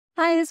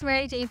Hi, this is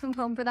Mary Jane from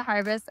Home for the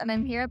Harvest, and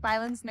I'm here at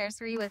Byland's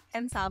Nursery with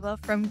Ken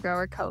Salvail from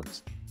Grower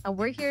Coach. And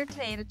we're here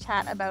today to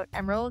chat about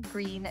emerald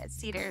green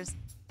cedars.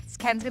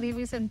 Ken's going to give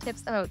you some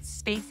tips about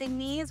spacing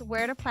these,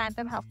 where to plant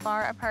them, how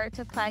far apart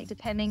to plant,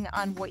 depending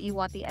on what you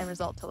want the end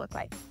result to look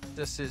like.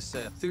 This is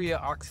Thuja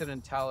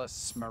occidentalis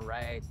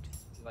smaragd,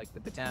 like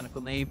the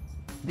botanical name.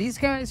 These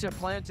guys are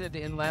planted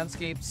in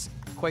landscapes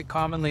quite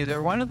commonly.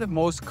 They're one of the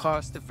most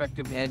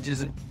cost-effective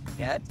hedges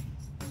yet.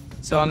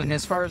 So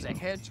as far as a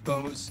hedge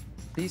goes,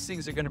 these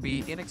things are going to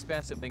be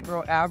inexpensive. They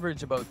grow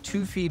average about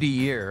 2 feet a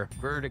year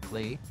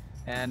vertically,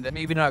 and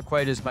maybe not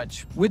quite as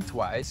much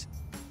width-wise,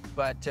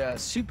 but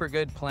super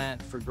good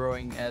plant for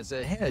growing as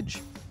a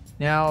hedge.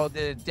 Now,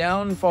 the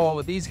downfall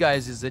with these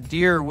guys is the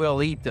deer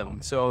will eat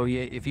them. So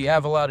if you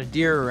have a lot of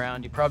deer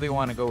around, you probably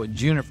want to go with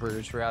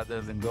junipers rather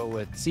than go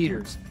with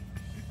cedars.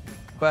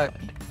 But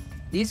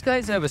these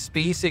guys have a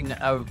spacing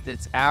of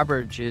that's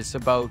average is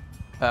about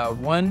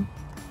one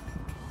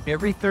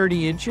every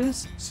 30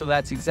 inches. So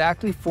that's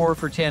exactly 4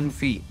 for 10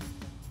 feet.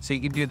 So you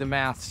can do the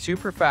math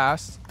super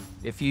fast.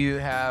 If you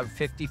have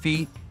 50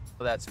 feet,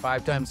 well, that's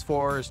 5 times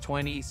 4 is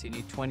 20. So you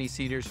need 20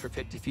 cedars for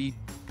 50 feet.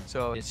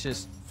 So it's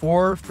just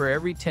 4 for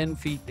every 10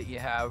 feet that you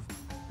have.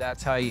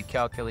 That's how you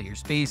calculate your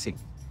spacing.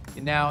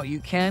 Now,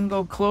 you can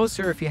go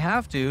closer if you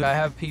have to. I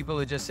have people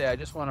who just say, I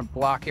just want to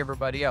block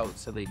everybody out.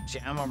 So they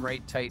jam them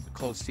right tight,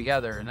 close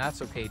together, and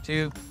that's okay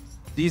too.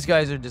 These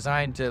guys are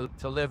designed to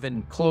live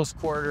in close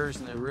quarters,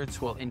 and the roots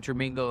will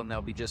intermingle and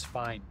they'll be just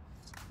fine.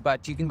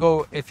 But you can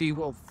go, if you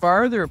go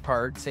farther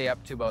apart, say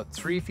up to about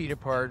 3 feet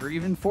apart or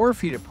even 4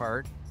 feet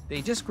apart,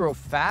 they just grow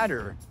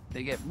fatter.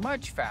 They get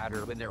much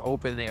fatter when they're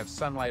open. They have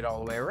sunlight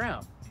all the way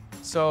around.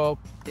 So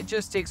it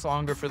just takes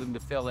longer for them to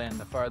fill in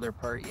the farther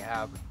apart you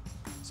have.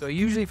 So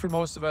usually for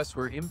most of us,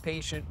 we're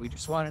impatient. We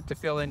just want it to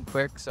fill in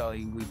quick. So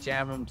we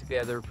jam them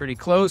together pretty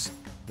close.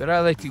 But I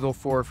like to go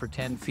 4 for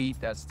 10 feet.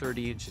 That's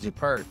 30 inches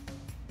apart.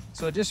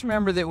 So just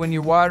remember that when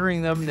you're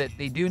watering them, that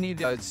they do need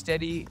a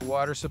steady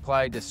water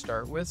supply to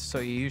start with. So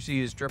you usually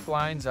use drip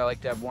lines. I like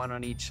to have one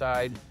on each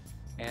side.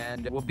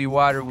 And we'll be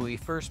watering when we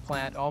first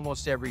plant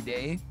almost every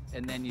day.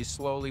 And then you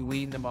slowly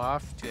wean them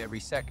off to every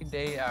second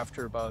day.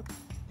 After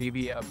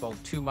maybe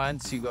about 2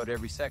 months, you go to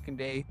every second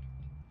day.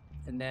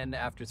 And then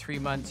after 3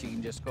 months, you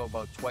can just go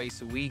about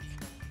twice a week.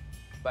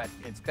 But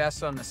it's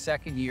best on the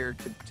second year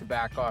to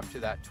back off to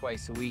that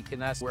twice a week.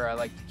 And that's where I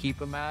like to keep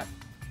them at.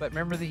 But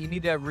remember that you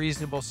need to have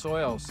reasonable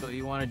soil. So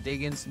you want to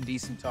dig in some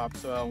decent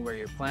topsoil where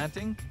you're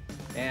planting.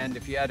 And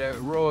if you had a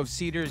row of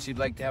cedars, you'd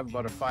like to have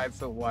about a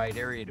 5-foot wide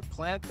area to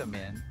plant them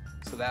in.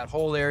 So that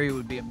whole area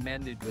would be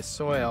amended with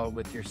soil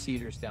with your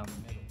cedars down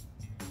the middle.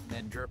 And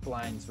then drip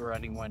lines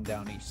running one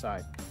down each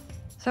side.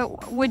 So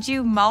would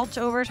you mulch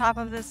over top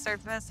of the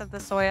surface of the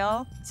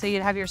soil? So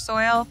you'd have your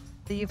soil,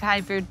 that you've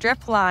had your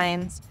drip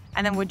lines,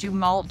 and then would you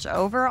mulch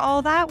over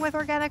all that with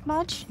organic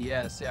mulch?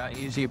 Yes, yeah,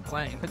 usually you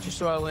put your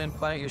soil in,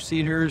 plant your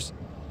cedars,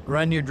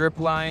 run your drip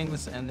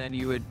lines, and then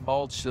you would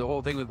mulch the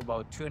whole thing with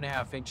about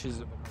 2.5 inches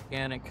of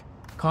organic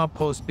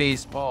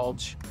compost-based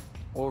mulch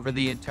over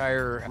the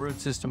entire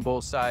root system,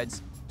 both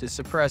sides, to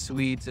suppress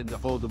weeds and to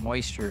hold the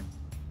moisture.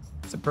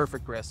 It's a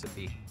perfect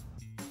recipe.